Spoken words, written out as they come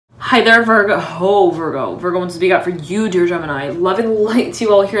Hi there, Virgo. Oh, Virgo wants to speak out for you, dear Gemini. Love and light to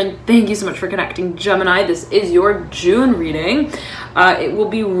you all here, and thank you so much for connecting, Gemini. This is your June reading. It will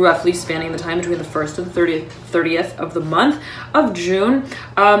be roughly spanning the time between the 1st and the 30th of the month of June.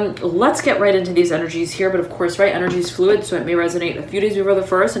 Let's get right into these energies here, but of course, right, energy is fluid, so it may resonate a few days before the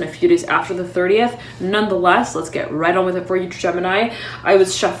 1st and a few days after the 30th. Nonetheless, let's get right on with it for you, Gemini. I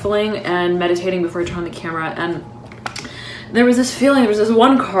was shuffling and meditating before I turned on the camera, and there was this feeling, there was this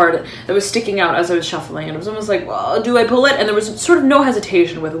one card that was sticking out as I was shuffling, and it was almost like, well, do I pull it? And there was sort of no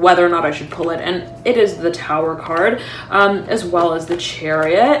hesitation with whether or not I should pull it, and it is the Tower card, as well as the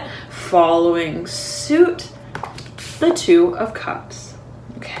Chariot, following suit, the Two of Cups.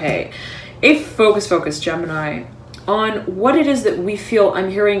 Okay, a focus, Gemini, on what it is that we feel, I'm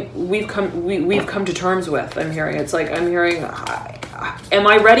hearing, we've come to terms with. I'm hearing, it's like, I'm hearing, am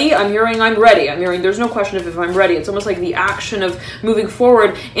I ready? I'm hearing I'm ready. I'm hearing there's no question of if I'm ready. It's almost like the action of moving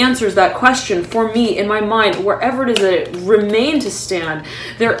forward answers that question for me in my mind, wherever it is that it remained to stand.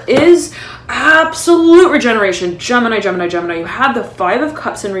 There is absolute regeneration. Gemini. You have the Five of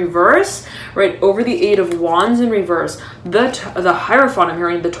Cups in reverse, right, over the Eight of Wands in reverse. The Hierophant, I'm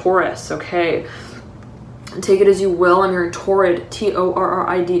hearing the Taurus, okay? Take it as you will. I'm hearing Torrid,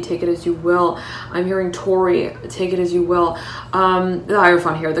 T-O-R-R-I-D, take it as you will. I'm hearing Tory, take it as you will. The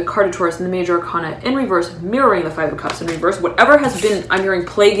Hierophant here, the card of Taurus and the Major Arcana in reverse, mirroring the Five of Cups in reverse. Whatever has been, I'm hearing,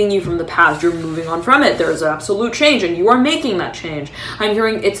 plaguing you from the past, you're moving on from it. There's absolute change, and you are making that change. I'm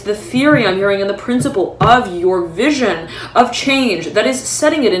hearing it's the theory, I'm hearing, and the principle of your vision of change that is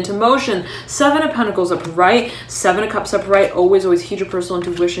setting it into motion. Seven of Pentacles upright, Seven of Cups upright. Always heed your personal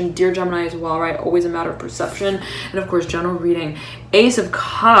intuition, dear Gemini, as well, right? Always a matter of perception. And of course, general reading. Ace of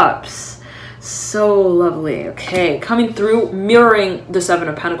Cups, so lovely. Okay, coming through, mirroring the Seven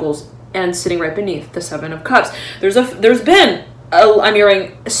of Pentacles and sitting right beneath the Seven of Cups. There's been I'm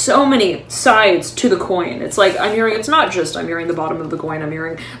hearing so many sides to the coin. It's like, I'm hearing, it's not just I'm hearing the bottom of the coin, I'm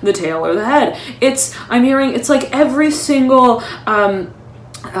hearing the tail or the head. I'm hearing, it's like every single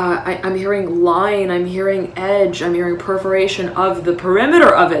I'm hearing line, I'm hearing edge, I'm hearing perforation of the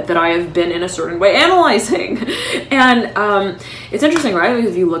perimeter of it that I have been in a certain way analyzing. And it's interesting, right?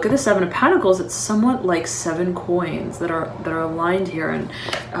 Because if you look at the Seven of Pentacles, it's somewhat like seven coins that are aligned here, and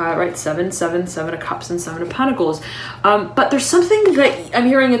right, seven of Cups and Seven of Pentacles. But there's something that I'm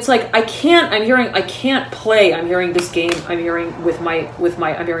hearing, it's like I can't play, I'm hearing this game, I'm hearing with my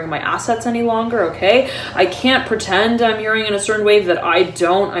I'm hearing my assets any longer, okay? I can't pretend, I'm hearing, in a certain way that I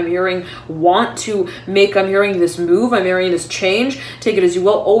don't, I'm hearing, want to make, I'm hearing this move, I'm hearing this change. Take it as you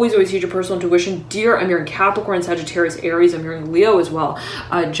will. Always heed your personal intuition, dear. I'm hearing Capricorn, Sagittarius, Aries. I'm hearing Leo as well.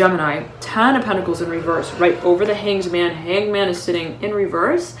 Gemini, Ten of Pentacles in reverse, right over the Hanged Man. Hanged Man is sitting in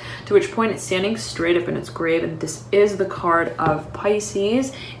reverse, to which point it's standing straight up in its grave, and this is the card of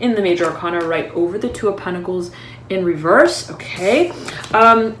Pisces in the Major Arcana, right over the Two of Pentacles in reverse, okay?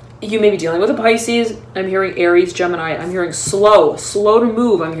 You may be dealing with a Pisces. I'm hearing Aries, Gemini. I'm hearing slow to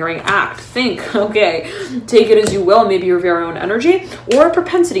move. I'm hearing act, think, okay? Take it as you will, maybe your very own energy or a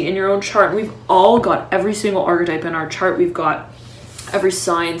propensity in your own chart. We've all got every single archetype in our chart. We've got every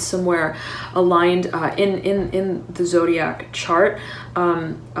sign somewhere aligned in the zodiac chart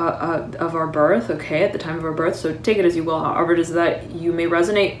of our birth, okay, at the time of our birth. So take it as you will, however it is that you may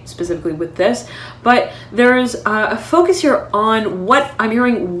resonate specifically with this. But there is a focus here on what I'm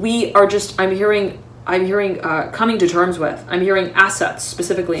hearing we are just, I'm hearing coming to terms with. I'm hearing assets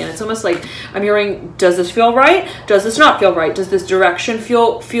specifically, and it's almost like I'm hearing, does this feel right? Does this not feel right? Does this direction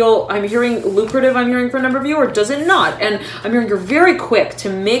feel I'm hearing lucrative, I'm hearing for a number of you, or does it not? And I'm hearing you're very quick to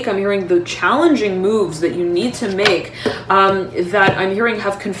make, I'm hearing the challenging moves that you need to make, that I'm hearing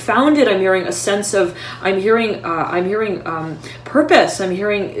have confounded, I'm hearing a sense of, I'm hearing purpose. I'm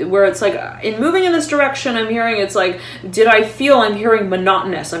hearing where it's like, in moving in this direction, I'm hearing it's like, did I feel, I'm hearing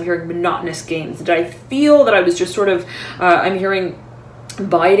monotonous, I'm hearing monotonous gains. Did I feel that I was just sort of, I'm hearing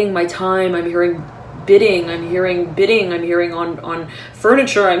biding my time, I'm hearing bidding, I'm hearing on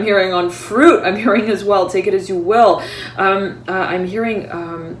furniture, I'm hearing on fruit, I'm hearing as well, take it as you will. I'm hearing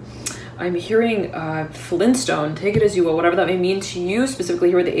Flintstone, take it as you will, whatever that may mean to you, specifically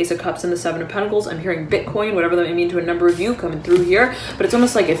here with the Ace of Cups and the Seven of Pentacles. I'm hearing Bitcoin, whatever that may mean to a number of you coming through here. But it's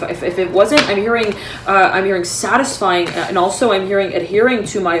almost like if it wasn't, I'm hearing satisfying, and also I'm hearing adhering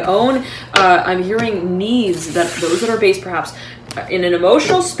to my own, I'm hearing needs, that those that are based perhaps in an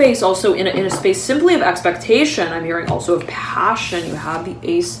emotional space, also in a space simply of expectation. I'm hearing also of passion. You have the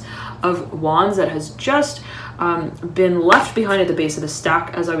Ace of Wands that has just been left behind at the base of the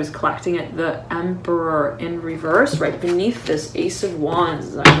stack as I was collecting it. The Emperor in reverse right beneath this Ace of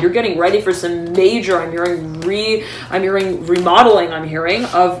Wands. You're getting ready for some major, I'm hearing remodeling, I'm hearing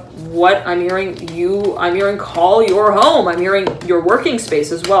of what I'm hearing call your home. I'm hearing your working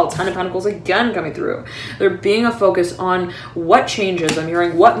space as well. 10 of Pentacles again coming through. There being a focus on what changes, I'm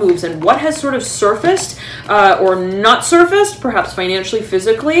hearing what moves, and what has sort of surfaced or not surfaced, perhaps financially,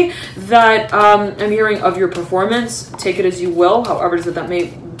 physically, that I'm hearing of your performance. Take it as you will, however it is that may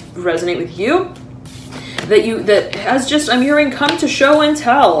resonate with you. That has just, I'm hearing, come to show and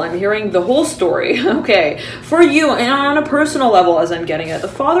tell. I'm hearing the whole story, okay, for you, and on a personal level as I'm getting it. The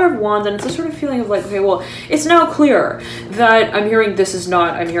Father of Wands, and it's a sort of feeling of like, okay, well, it's now clear that I'm hearing this is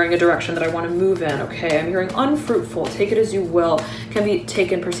not, I'm hearing a direction that I want to move in, okay? I'm hearing unfruitful, take it as you will, can be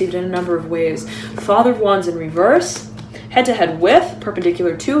taken, perceived in a number of ways. Father of Wands in reverse, head-to-head with,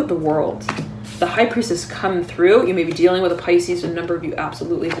 perpendicular to the World. The High Priestess come through. You may be dealing with a Pisces, a number of you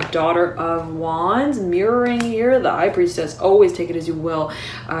absolutely. The Daughter of Wands mirroring here. The High Priestess, always take it as you will.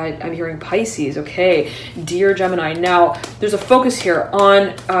 I'm hearing Pisces, okay. Dear Gemini, now there's a focus here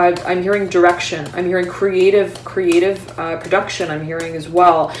on, I'm hearing direction. I'm hearing creative production, I'm hearing as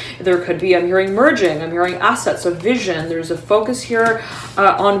well. There could be, I'm hearing merging, I'm hearing assets, a vision. There's a focus here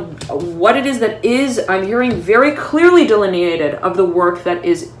on what it is that is, I'm hearing very clearly delineated of the work that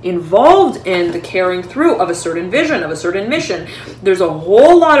is involved in the carrying through of a certain vision, of a certain mission. There's a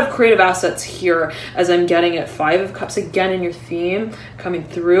whole lot of creative assets here as I'm getting it. 5 of Cups again in your theme coming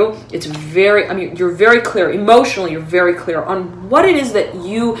through. It's very, I mean, you're very clear emotionally, you're very clear on what it is that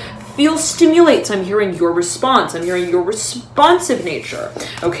you feel stimulates. I'm hearing your response. I'm hearing your responsive nature.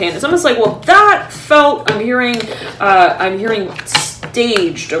 Okay, and it's almost like, well, that felt, I'm hearing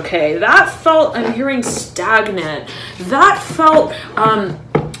staged. Okay, that felt, I'm hearing stagnant. That felt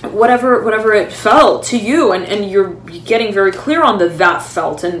whatever it felt to you, and you're getting very clear on that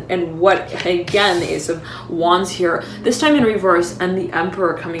felt, and what, again, the Ace of Wands here, this time in reverse, and the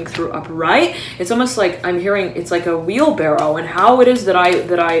Emperor coming through upright. It's almost like I'm hearing, it's like a wheelbarrow, and how it is that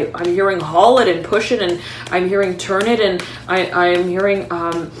I'm hearing haul it and push it, and I'm hearing turn it, and I'm hearing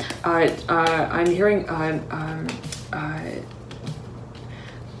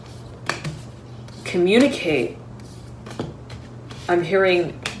communicate. I'm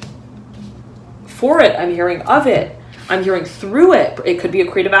hearing for it, I'm hearing of it, I'm hearing through it. It could be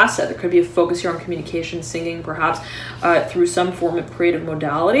a creative asset. There could be a focus here on communication, singing, perhaps through some form of creative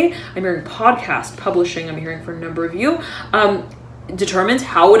modality. I'm hearing podcast, publishing, I'm hearing for a number of you. Determines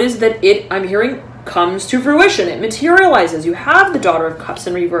how it is that I'm hearing, comes to fruition. It materializes. You have the Daughter of Cups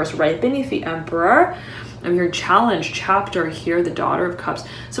in reverse right beneath the Emperor. I'm hearing challenge, chapter here, the Daughter of Cups.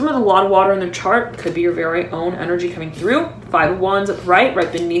 Someone with a lot of water in their chart, could be your very own energy coming through. 5 of Wands upright,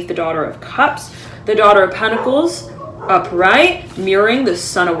 right beneath the Daughter of Cups. The Daughter of Pentacles upright, mirroring the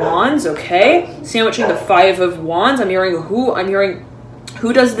Son of Wands, okay. Sandwiching the 5 of Wands. I'm hearing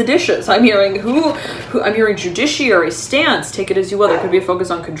who does the dishes. I'm hearing I'm hearing judiciary stance. Take it as you will. There could be a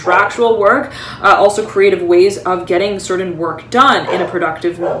focus on contractual work, also creative ways of getting certain work done in a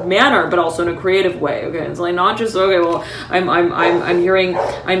productive manner, but also in a creative way. Okay, it's like not just, okay, well, I'm hearing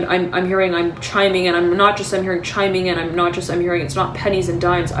I'm chiming in. I'm hearing chiming in. I'm hearing it's not pennies and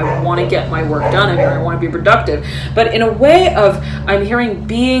dimes. I want to get my work done. I want to be productive, but in a way of, I'm hearing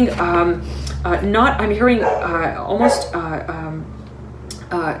being I'm hearing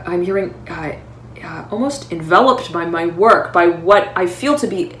almost enveloped by my work, by what I feel to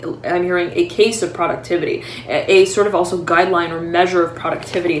be, I'm hearing a case of productivity, a sort of also guideline or measure of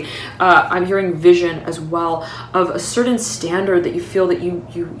productivity. I'm hearing vision as well of a certain standard that you feel that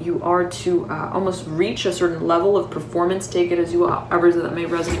you are to almost reach a certain level of performance. Take it as you will, however that may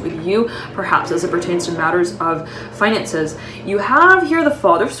resonate with you, perhaps as it pertains to matters of finances. You have here the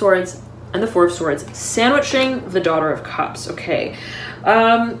Father of Swords and the 4 of Swords sandwiching the Daughter of Cups, okay.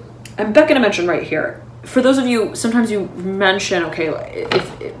 I'm going to mention right here, for those of you, sometimes you mention, okay,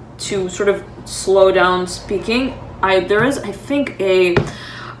 if to sort of slow down speaking, there is, I think, a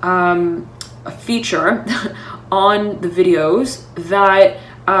feature on the videos that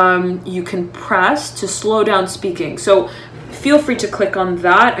you can press to slow down speaking. So feel free to click on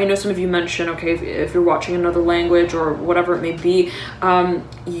that. I know some of you mentioned, okay, if you're watching another language or whatever it may be,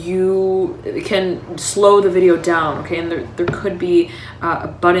 you can slow the video down, okay, and there could be a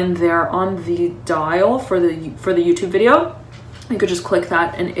button there on the dial for the YouTube video you could just click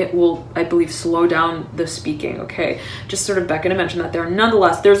that and it will, I believe, slow down the speaking, okay? Just sort of beckoned to mention that there.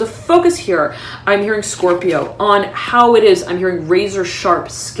 Nonetheless, there's a focus here. I'm hearing Scorpio on how it is. I'm hearing razor sharp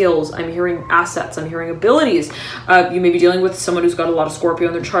skills. I'm hearing assets. I'm hearing abilities. You may be dealing with someone who's got a lot of Scorpio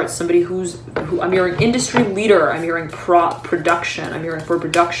in their charts, somebody who I'm hearing industry leader. I'm hearing production. I'm hearing for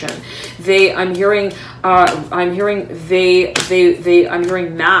production. I'm hearing I'm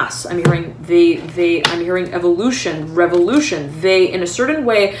hearing mass. I'm hearing evolution, revolution. They, in a certain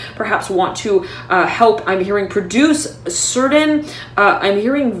way, perhaps want to help. I'm hearing produce certain. I'm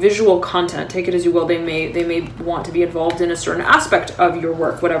hearing visual content. Take it as you will. They may want to be involved in a certain aspect of your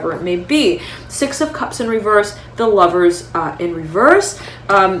work, whatever it may be. Six of Cups in reverse. The Lovers in reverse.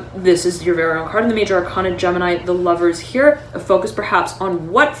 This is your very own card in the Major Arcana, Gemini. The Lovers here. A focus perhaps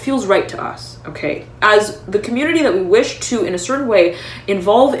on what feels right to us. Okay, as the community that we wish to, in a certain way,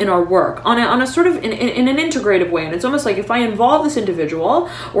 involve in our work on a sort of in an integrative way. And it's almost like if I involve this individual,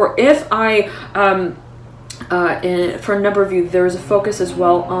 or if I for a number of you, there is a focus as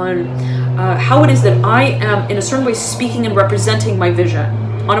well on how it is that I am in a certain way speaking and representing my vision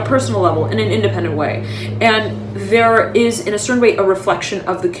on a personal level in an independent way. And there is, in a certain way, a reflection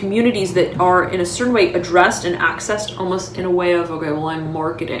of the communities that are in a certain way addressed and accessed almost in a way of, okay, well, I'm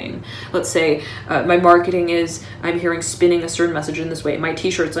marketing. Let's say my marketing is, I'm hearing spinning a certain message in this way. My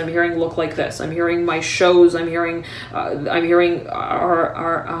t-shirts, I'm hearing look like this. I'm hearing my shows, I'm hearing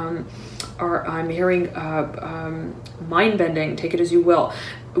mind-bending, take it as you will.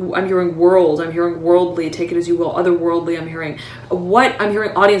 I'm hearing world, I'm hearing worldly, take it as you will, otherworldly, I'm hearing. What I'm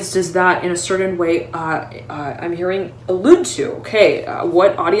hearing audience does that in a certain way, I'm hearing allude to, okay?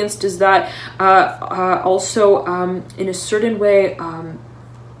 What audience does that also in a certain way,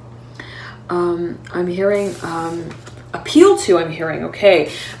 I'm hearing appeal to, I'm hearing,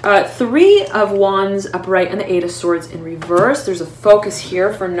 okay? Three of Wands upright and the Eight of Swords in reverse. There's a focus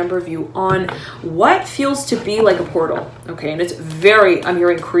here for a number of you on what feels to be like a portal, okay? And it's very, I'm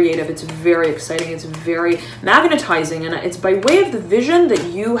hearing creative, it's very exciting, it's very magnetizing, and it's by way of the vision that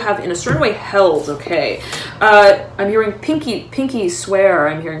you have in a certain way held, okay? I'm hearing pinky swear,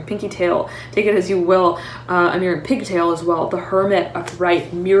 I'm hearing pinky tail, take it as you will. I'm hearing pigtail as well. The Hermit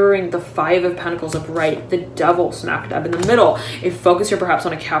upright, mirroring the Five of Pentacles upright, the Devil smack dab in the middle. A focus here perhaps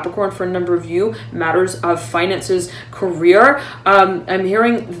on a Capricorn for a number of you, matters of finances, career. I'm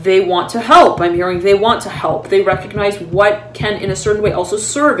hearing they want to help. I'm hearing they want to help. They recognize what can in a certain way also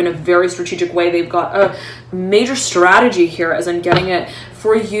serve in a very strategic way. They've got a major strategy here, as I'm getting it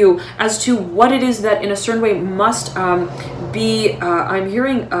for you, as to what it is that in a certain way must be, I'm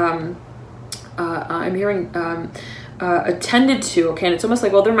hearing attended to, okay? And it's almost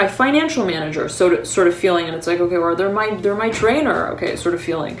like, well, they're my financial manager, sort of feeling, and it's like, okay, or they're my trainer, okay, sort of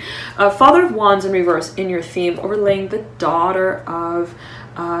feeling. Father of Wands in reverse in your theme, overlaying the Daughter of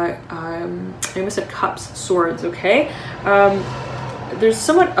I almost said Cups, Swords, okay? There's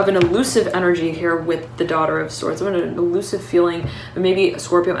somewhat of an elusive energy here with the Daughter of Swords. I'm an elusive feeling, maybe a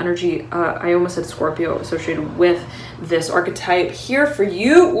Scorpio energy. I almost said Scorpio associated with this archetype here for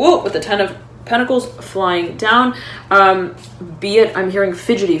you. Whoa, with the Ten of Pentacles flying down. Be it, I'm hearing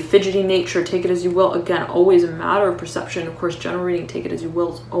fidgety nature, take it as you will. Again, always a matter of perception. Of course, general reading, take it as you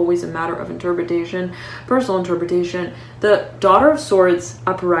will, is always a matter of interpretation, personal interpretation. The Daughter of Swords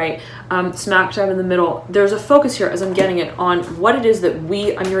upright, smack dab in the middle. There's a focus here, as I'm getting it, on what it is that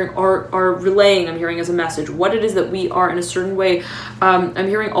I'm hearing are relaying, I'm hearing as a message, what it is that we are in a certain way. I'm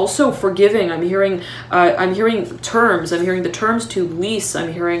hearing also forgiving. I'm hearing terms. I'm hearing the terms to lease.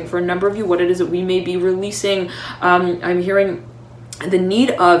 I'm hearing for a number of you what it is that we may be releasing. I'm hearing the need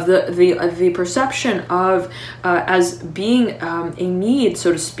of the perception of as being a need,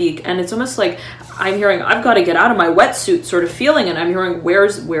 so to speak. And it's almost like I'm hearing I've got to get out of my wetsuit sort of feeling, and I'm hearing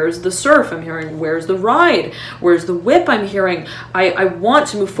where's the surf, I'm hearing where's the ride, where's the whip. I'm hearing I want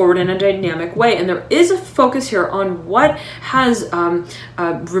to move forward in a dynamic way, and there is a focus here on what has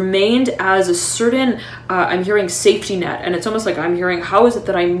remained as a certain I'm hearing safety net, and it's almost like I'm hearing how is it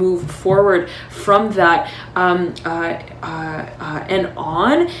that I move forward from that and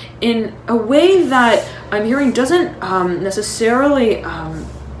on in a way that I'm hearing doesn't necessarily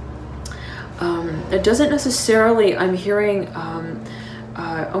I'm hearing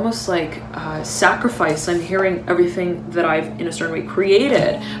almost like sacrifice. I'm hearing everything that I've in a certain way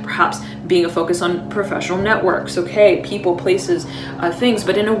created, perhaps being a focus on professional networks, okay, people, places, things,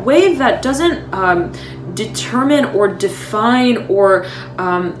 but in a way that doesn't determine or define or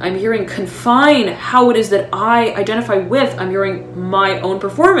I'm hearing confine how it is that I identify with, I'm hearing my own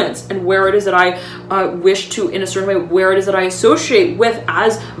performance and where it is that I wish to, in a certain way, where it is that I associate with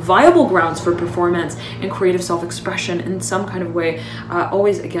as viable grounds for performance and creative self-expression in some kind of way.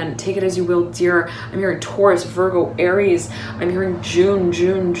 Always, again, take it as you will, dear. I'm hearing Taurus, Virgo, Aries. I'm hearing June,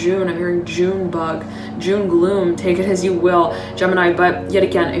 June, June. I'm hearing June bug, June gloom. Take it as you will, Gemini. But yet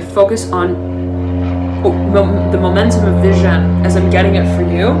again, a focus on the momentum of vision as I'm getting it for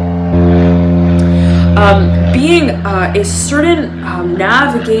you. Being a certain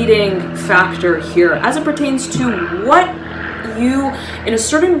navigating factor here as it pertains to what you, in a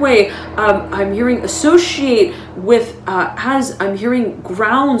certain way, I'm hearing associate with, as I'm hearing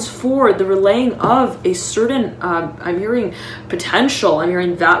grounds for the relaying of a certain, I'm hearing potential, I'm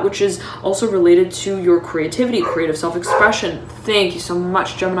hearing that which is also related to your creativity, creative self-expression. Thank you so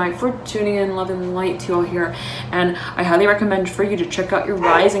much, Gemini, for tuning in. Love and light to you all here. And I highly recommend for you to check out your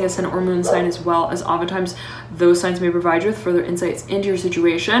rising, ascendant, or moon sign, as well, as oftentimes those signs may provide you with further insights into your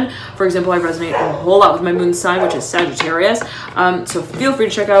situation. For example, I resonate a whole lot with my moon sign, which is Sagittarius. So feel free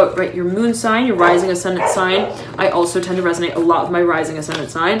to check out your moon sign, your rising, ascendant sign. I also tend to resonate a lot with my rising, ascendant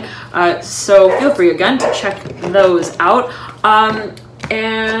sign. So feel free, again, to check those out.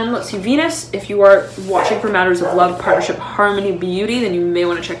 And let's see, Venus, if you are watching for matters of love, partnership, harmony, beauty, then you may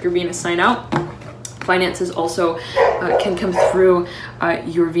want to check your Venus sign out. Finances also can come through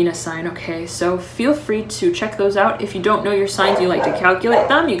your Venus sign, okay? So feel free to check those out. If you don't know your signs, you like to calculate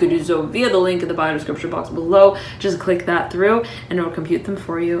them, you could do so via the link in the bio description box below. Just click that through and it will compute them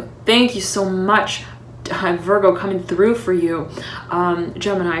for you. Thank you so much, Virgo, coming through for you,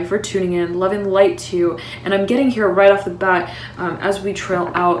 Gemini, for tuning in. Love and light to you. And I'm getting here right off the bat, as we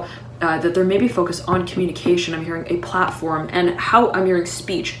trail out, that there may be focus on communication. I'm hearing a platform, and how I'm hearing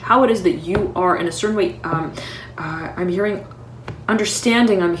speech, how it is that you are in a certain way. I'm hearing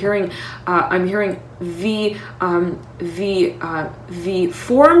understanding. I'm hearing the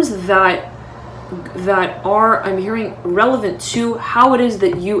forms that are, I'm hearing, relevant to how it is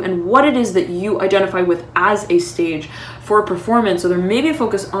that you and what it is that you identify with as a stage for performance. So there may be a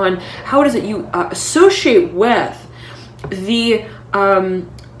focus on how it is that you associate with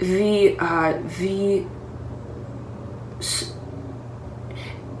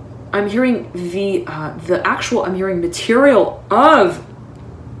I'm hearing the actual, I'm hearing material of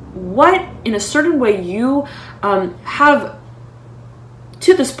what in a certain way you have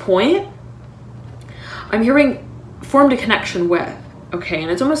to this point, I'm hearing formed a connection with, okay?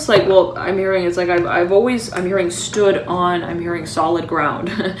 And it's almost like, well, I'm hearing, it's like I've always, I'm hearing stood on, I'm hearing solid ground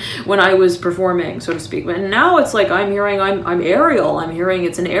when I was performing, so to speak. But now it's like I'm hearing, I'm aerial, I'm hearing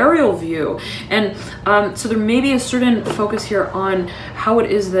it's an aerial view. And so there may be a certain focus here on how it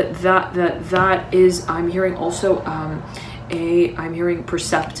is that is, I'm hearing also, I'm hearing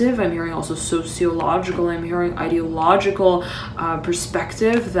perceptive, I'm hearing also sociological, I'm hearing ideological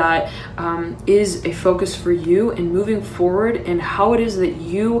perspective that is a focus for you in moving forward, and how it is that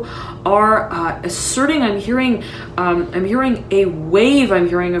you are asserting, I'm hearing a wave, I'm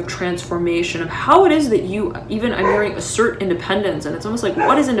hearing of transformation, of how it is that you even, I'm hearing assert independence. And it's almost like,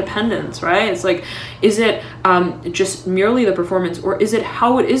 what is independence, right? It's like, is it just merely the performance, or is it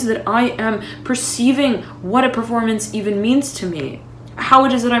how it is that I am perceiving what a performance even means to me? How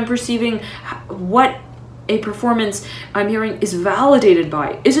it is that I'm perceiving what a performance, I'm hearing, is validated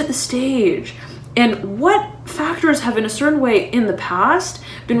by? Is it the stage? And what factors have in a certain way in the past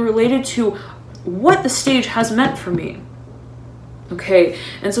been related to what the stage has meant for me? Okay,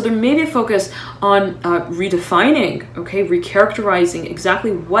 and so there may be a focus on redefining, okay, recharacterizing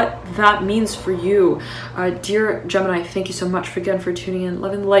exactly what that means for you. Dear Gemini, thank you so much again for tuning in.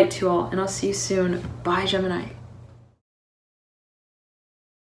 Love and light to you all, and I'll see you soon. Bye, Gemini.